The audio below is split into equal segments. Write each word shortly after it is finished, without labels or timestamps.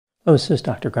Hello, this is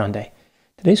Dr. Grande.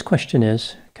 Today's question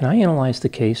is, can I analyze the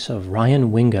case of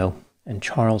Ryan Wingo and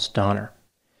Charles Donner?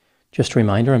 Just a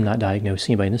reminder, I'm not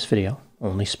diagnosing anybody in this video,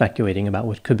 only speculating about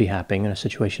what could be happening in a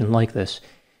situation like this.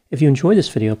 If you enjoy this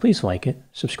video, please like it,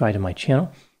 subscribe to my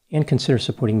channel, and consider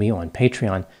supporting me on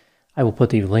Patreon. I will put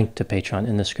the link to Patreon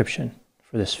in the description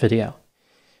for this video.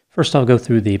 First, I'll go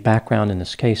through the background in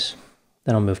this case,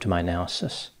 then I'll move to my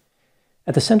analysis.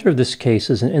 At the center of this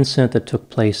case is an incident that took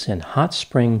place in Hot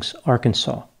Springs,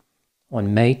 Arkansas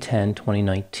on May 10,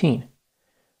 2019.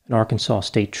 An Arkansas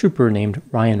state trooper named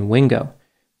Ryan Wingo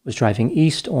was driving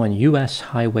east on U.S.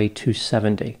 Highway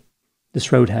 270.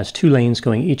 This road has 2 lanes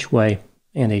going each way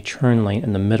and a turn lane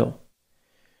in the middle.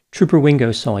 Trooper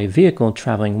Wingo saw a vehicle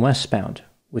traveling westbound,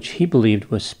 which he believed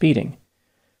was speeding.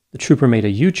 The trooper made a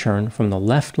U-turn from the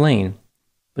left lane,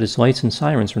 but his lights and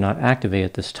sirens were not activated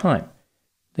at this time.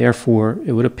 Therefore,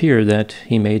 it would appear that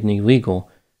he made an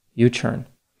illegal U-turn.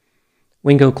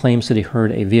 Wingo claims that he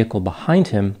heard a vehicle behind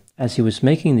him as he was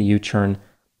making the U-turn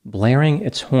blaring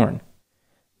its horn.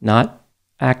 Not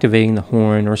activating the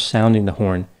horn or sounding the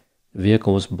horn, the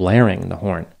vehicle was blaring the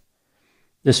horn.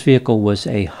 This vehicle was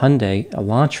a Hyundai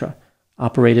Elantra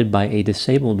operated by a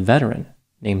disabled veteran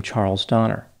named Charles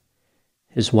Donner.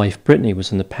 His wife Brittany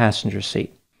was in the passenger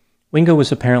seat. Wingo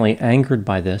was apparently angered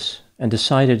by this and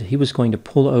decided he was going to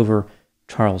pull over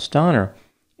Charles Donner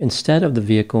instead of the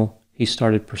vehicle he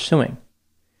started pursuing.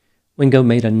 Wingo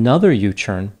made another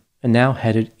U-turn and now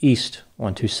headed east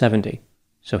on 270,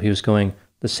 so he was going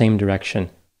the same direction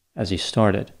as he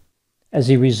started. As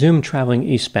he resumed traveling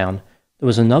eastbound, there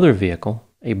was another vehicle,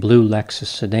 a blue Lexus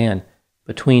sedan,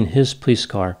 between his police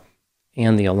car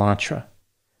and the Elantra.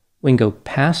 Wingo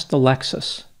passed the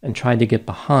Lexus and tried to get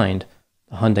behind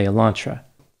the Hyundai Elantra.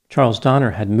 Charles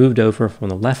Donner had moved over from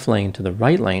the left lane to the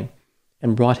right lane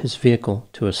and brought his vehicle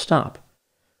to a stop,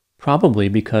 probably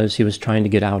because he was trying to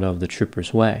get out of the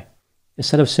trooper's way.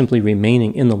 Instead of simply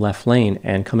remaining in the left lane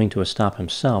and coming to a stop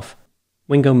himself,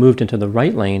 Wingo moved into the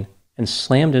right lane and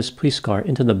slammed his police car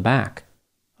into the back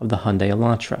of the Hyundai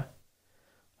Elantra.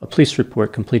 A police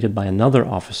report completed by another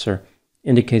officer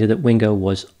indicated that Wingo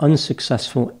was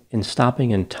unsuccessful in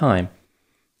stopping in time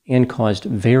and caused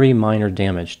very minor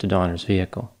damage to Donner's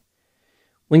vehicle.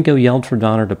 Wingo yelled for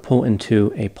Donner to pull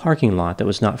into a parking lot that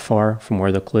was not far from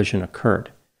where the collision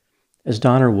occurred. As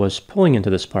Donner was pulling into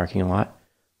this parking lot,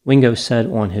 Wingo said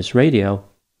on his radio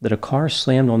that a car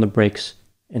slammed on the brakes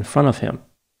in front of him.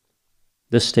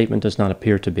 This statement does not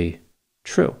appear to be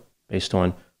true, based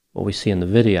on what we see in the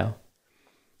video.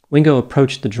 Wingo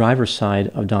approached the driver's side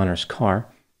of Donner's car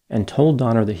and told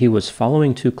Donner that he was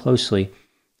following too closely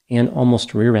and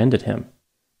almost rear-ended him,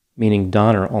 meaning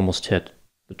Donner almost hit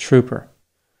the trooper.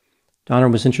 Donner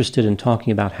was interested in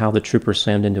talking about how the trooper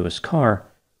slammed into his car,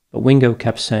 but Wingo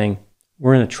kept saying,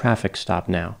 "We're in a traffic stop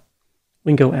now."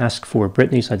 Wingo asked for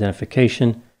Brittany's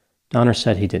identification. Donner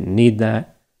said he didn't need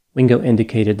that. Wingo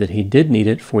indicated that he did need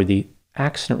it for the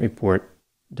accident report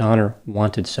Donner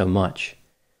wanted so much.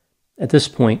 At this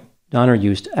point, Donner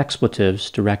used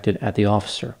expletives directed at the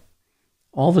officer.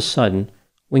 All of a sudden,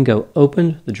 Wingo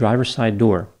opened the driver's side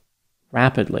door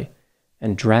rapidly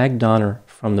and dragged Donner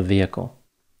from the vehicle.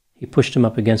 He pushed him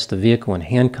up against the vehicle and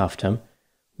handcuffed him.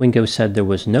 Wingo said there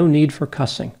was no need for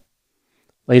cussing.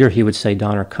 Later, he would say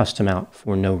Donner cussed him out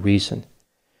for no reason.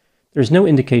 There is no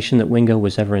indication that Wingo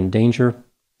was ever in danger,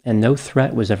 and no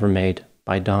threat was ever made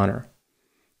by Donner.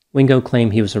 Wingo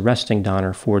claimed he was arresting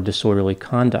Donner for disorderly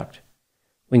conduct.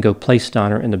 Wingo placed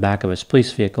Donner in the back of his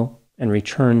police vehicle and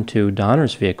returned to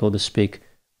Donner's vehicle to speak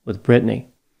with Brittany.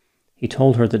 He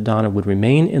told her that Donner would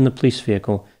remain in the police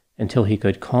vehicle until he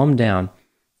could calm down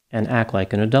and act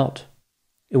like an adult.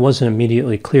 It wasn't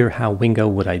immediately clear how Wingo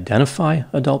would identify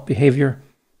adult behavior.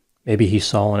 Maybe he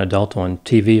saw an adult on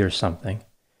TV or something.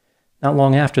 Not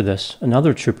long after this,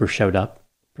 another trooper showed up,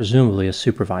 presumably a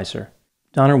supervisor.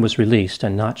 Donner was released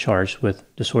and not charged with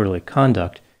disorderly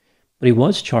conduct, but he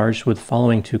was charged with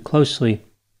following too closely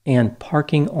and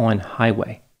parking on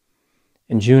highway.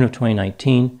 In June of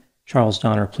 2019, Charles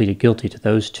Donner pleaded guilty to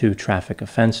those 2 traffic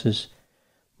offenses.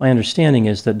 My understanding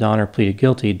is that Donner pleaded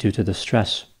guilty due to the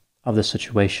stress of the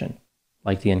situation,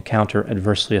 like the encounter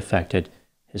adversely affected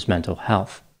his mental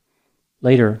health.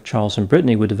 Later, Charles and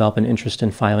Brittany would develop an interest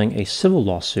in filing a civil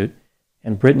lawsuit,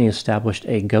 and Brittany established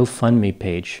a GoFundMe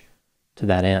page to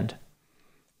that end.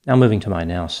 Now moving to my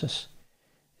analysis.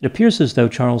 It appears as though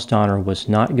Charles Donner was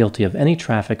not guilty of any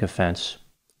traffic offense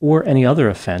or any other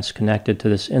offense connected to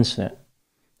this incident.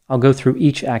 I'll go through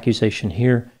each accusation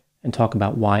here and talk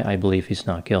about why I believe he's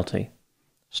not guilty.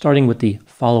 Starting with the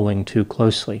following too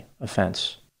closely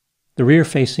offense. The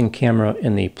rear-facing camera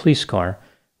in the police car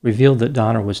revealed that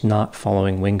Donner was not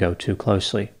following Wingo too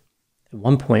closely. At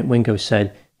one point, Wingo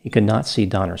said he could not see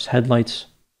Donner's headlights.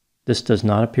 This does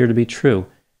not appear to be true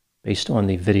based on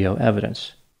the video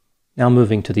evidence. Now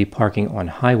moving to the parking on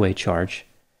highway charge,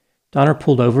 Donner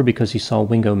pulled over because he saw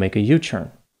Wingo make a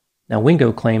U-turn. Now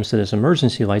Wingo claims that his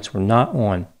emergency lights were not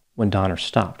on when Donner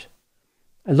stopped.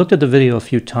 I looked at the video a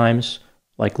few times,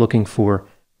 like looking for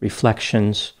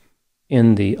reflections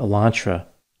in the Elantra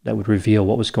that would reveal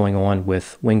what was going on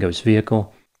with Wingo's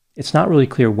vehicle. It's not really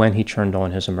clear when he turned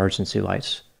on his emergency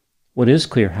lights. What is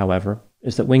clear, however,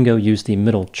 is that Wingo used the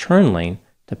middle turn lane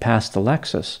to pass the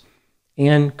Lexus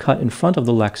and cut in front of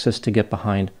the Lexus to get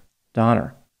behind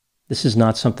Donner. This is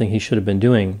not something he should have been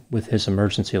doing with his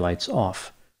emergency lights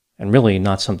off, and really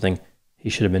not something he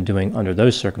should have been doing under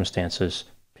those circumstances,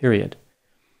 period.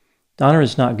 Donner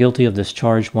is not guilty of this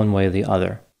charge one way or the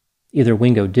other. Either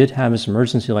Wingo did have his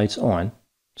emergency lights on,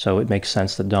 so it makes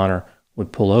sense that Donner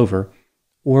would pull over,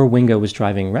 or Wingo was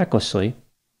driving recklessly,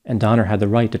 and Donner had the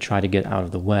right to try to get out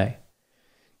of the way.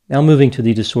 Now moving to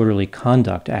the disorderly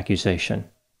conduct accusation.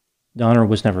 Donner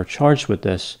was never charged with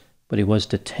this, but he was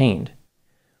detained.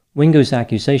 Wingo's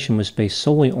accusation was based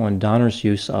solely on Donner's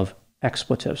use of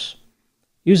expletives.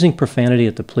 Using profanity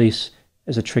at the police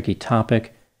is a tricky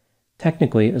topic.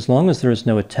 Technically, as long as there is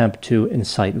no attempt to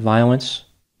incite violence,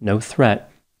 no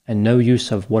threat, and no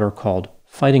use of what are called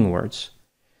fighting words,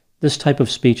 this type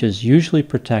of speech is usually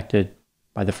protected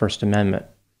by the First Amendment.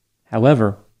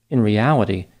 However, in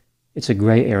reality, it's a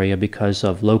gray area because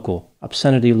of local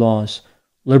obscenity laws,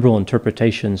 liberal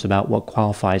interpretations about what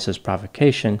qualifies as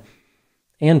provocation,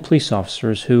 and police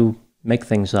officers who make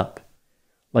things up,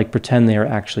 like pretend they are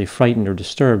actually frightened or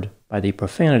disturbed by the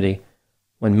profanity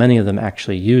when many of them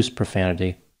actually use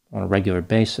profanity on a regular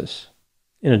basis.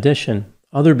 In addition,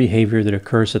 other behavior that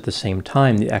occurs at the same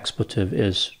time the expletive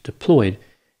is deployed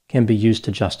can be used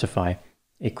to justify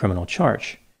a criminal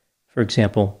charge. For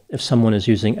example, if someone is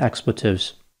using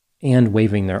expletives and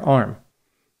waving their arm,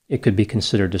 it could be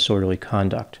considered disorderly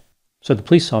conduct. So the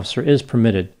police officer is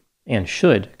permitted and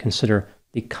should consider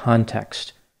the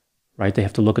context, right? They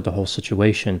have to look at the whole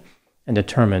situation and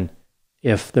determine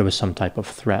if there was some type of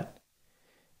threat.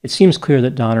 It seems clear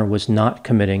that Donner was not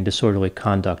committing disorderly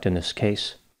conduct in this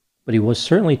case, but he was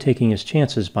certainly taking his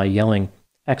chances by yelling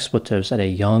expletives at a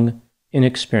young,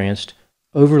 inexperienced,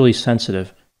 overly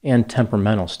sensitive, and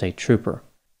temperamental state trooper.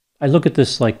 I look at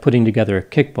this like putting together a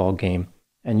kickball game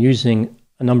and using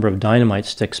a number of dynamite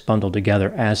sticks bundled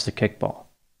together as the kickball.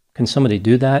 Can somebody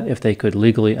do that if they could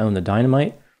legally own the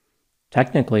dynamite?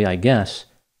 Technically, I guess,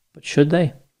 but should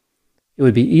they? It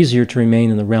would be easier to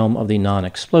remain in the realm of the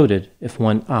non-exploded if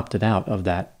one opted out of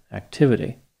that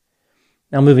activity.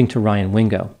 Now moving to Ryan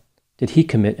Wingo. Did he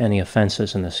commit any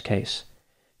offenses in this case?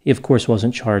 He of course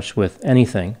wasn't charged with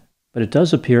anything, but it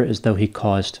does appear as though he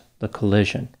caused the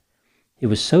collision. He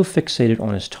was so fixated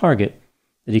on his target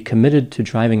that he committed to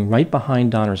driving right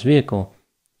behind Donner's vehicle,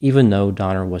 even though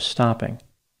Donner was stopping.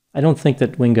 I don't think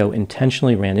that Wingo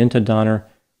intentionally ran into Donner,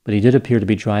 but he did appear to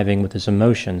be driving with his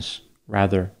emotions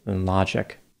rather than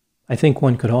logic. I think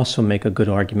one could also make a good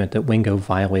argument that Wingo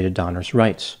violated Donner's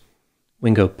rights.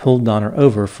 Wingo pulled Donner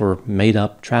over for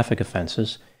made-up traffic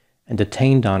offenses and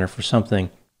detained Donner for something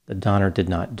that Donner did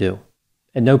not do.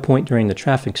 At no point during the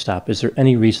traffic stop is there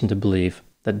any reason to believe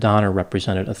that Donner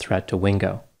represented a threat to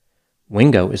Wingo.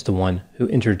 Wingo is the one who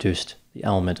introduced the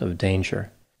element of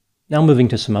danger. Now moving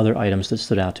to some other items that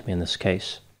stood out to me in this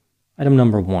case. Item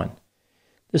number 1.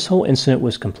 This whole incident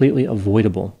was completely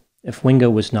avoidable if Wingo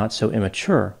was not so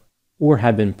immature or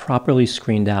had been properly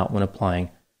screened out when applying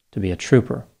to be a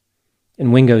trooper.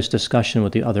 In Wingo's discussion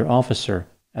with the other officer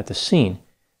at the scene,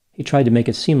 he tried to make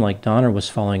it seem like Donner was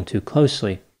following too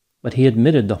closely, but he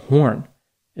admitted the horn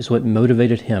is what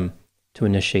motivated him to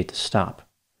initiate the stop.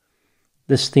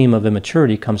 This theme of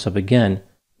immaturity comes up again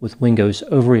with Wingo's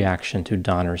overreaction to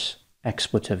Donner's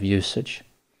expletive usage.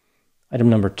 Item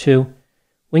number 2,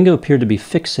 Wingo appeared to be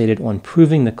fixated on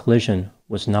proving the collision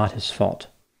was not his fault.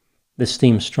 This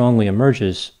theme strongly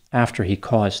emerges after he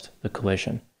caused the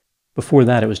collision. Before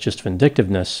that, it was just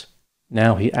vindictiveness.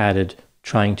 Now he added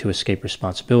trying to escape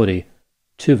responsibility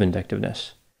to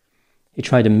vindictiveness. He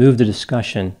tried to move the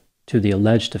discussion to the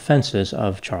alleged offenses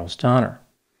of Charles Donner.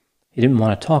 He didn't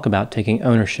want to talk about taking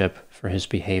ownership for his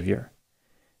behavior.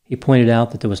 He pointed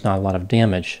out that there was not a lot of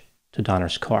damage to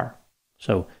Donner's car,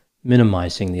 so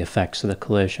minimizing the effects of the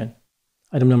collision.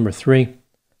 Item number 3,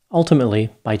 ultimately,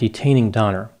 by detaining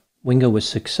Donner, Wingo was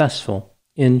successful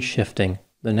in shifting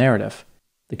the narrative.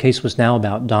 The case was now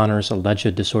about Donner's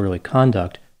alleged disorderly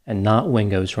conduct and not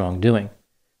Wingo's wrongdoing.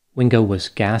 Wingo was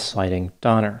gaslighting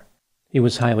Donner. He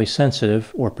was highly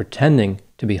sensitive, or pretending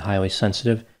to be highly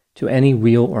sensitive, to any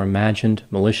real or imagined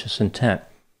malicious intent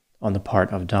on the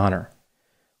part of Donner.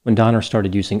 When Donner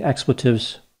started using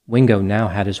expletives, Wingo now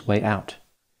had his way out.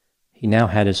 He now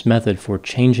had his method for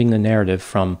changing the narrative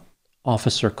from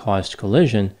officer-caused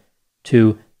collision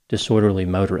to disorderly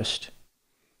motorist.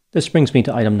 This brings me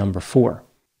to item number 4.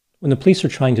 When the police are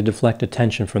trying to deflect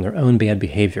attention from their own bad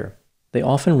behavior, they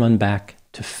often run back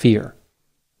to fear.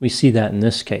 We see that in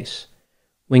this case.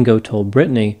 Wingo told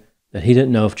Brittany that he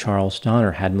didn't know if Charles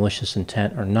Donner had malicious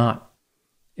intent or not.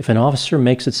 If an officer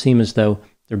makes it seem as though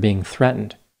they're being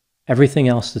threatened, everything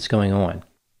else that's going on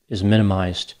is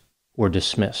minimized or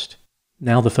dismissed.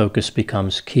 Now the focus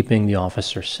becomes keeping the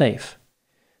officer safe.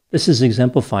 This is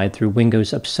exemplified through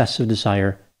Wingo's obsessive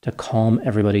desire to calm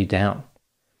everybody down.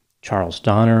 Charles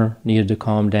Donner needed to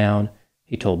calm down.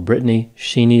 He told Brittany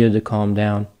she needed to calm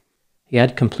down. He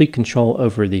had complete control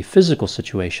over the physical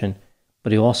situation,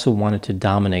 but he also wanted to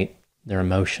dominate their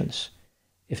emotions.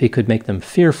 If he could make them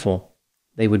fearful,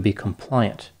 they would be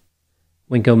compliant.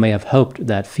 Wingo may have hoped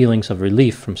that feelings of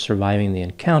relief from surviving the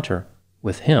encounter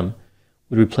with him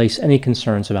would replace any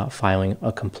concerns about filing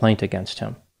a complaint against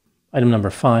him. Item number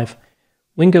 5.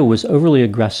 Wingo was overly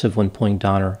aggressive when pulling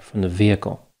Donner from the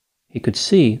vehicle. He could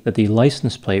see that the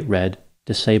license plate read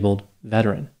Disabled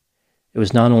Veteran. It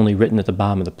was not only written at the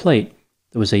bottom of the plate,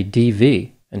 there was a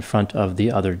DV in front of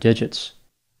the other digits.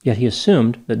 Yet he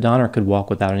assumed that Donner could walk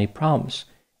without any problems,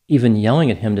 even yelling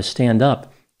at him to stand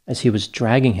up as he was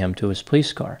dragging him to his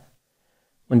police car.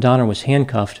 When Donner was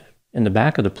handcuffed in the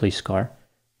back of the police car,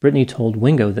 Brittany told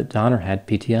Wingo that Donner had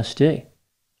PTSD.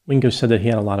 Wingo said that he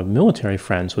had a lot of military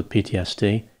friends with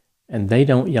PTSD, and they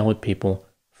don't yell at people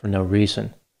for no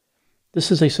reason.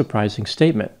 This is a surprising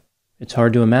statement. It's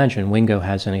hard to imagine Wingo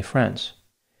has any friends.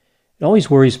 It always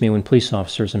worries me when police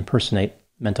officers impersonate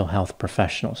mental health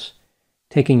professionals.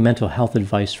 Taking mental health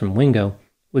advice from Wingo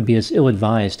would be as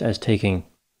ill-advised as taking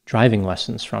driving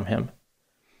lessons from him.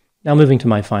 Now moving to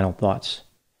my final thoughts.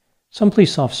 Some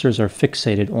police officers are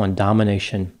fixated on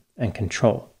domination and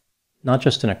control, not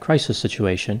just in a crisis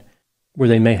situation where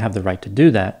they may have the right to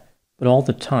do that, but all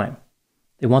the time.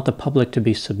 They want the public to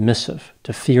be submissive,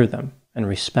 to fear them, and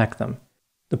respect them.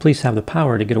 The police have the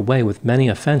power to get away with many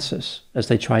offenses as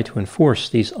they try to enforce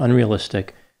these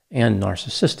unrealistic and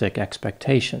narcissistic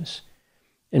expectations,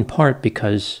 in part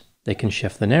because they can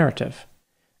shift the narrative.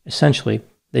 Essentially,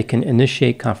 they can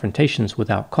initiate confrontations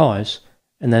without cause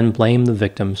and then blame the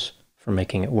victims for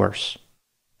making it worse.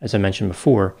 As I mentioned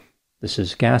before, this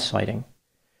is gaslighting.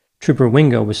 Trooper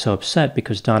Wingo was so upset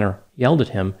because Donner yelled at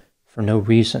him for no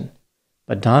reason.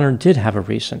 But Donner did have a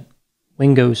reason: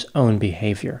 Wingo's own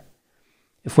behavior.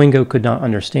 If Wingo could not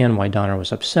understand why Donner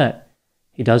was upset,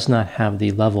 he does not have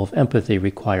the level of empathy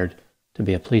required to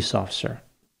be a police officer.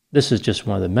 This is just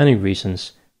one of the many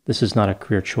reasons this is not a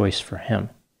career choice for him.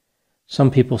 Some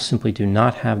people simply do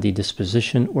not have the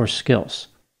disposition or skills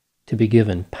to be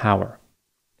given power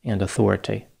and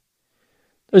authority.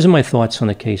 Those are my thoughts on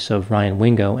the case of Ryan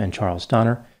Wingo and Charles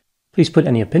Donner. Please put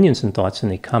any opinions and thoughts in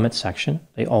the comment section.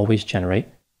 They always generate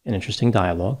an interesting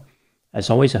dialogue. As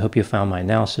always, I hope you found my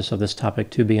analysis of this topic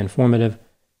to be informative.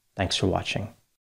 Thanks for watching.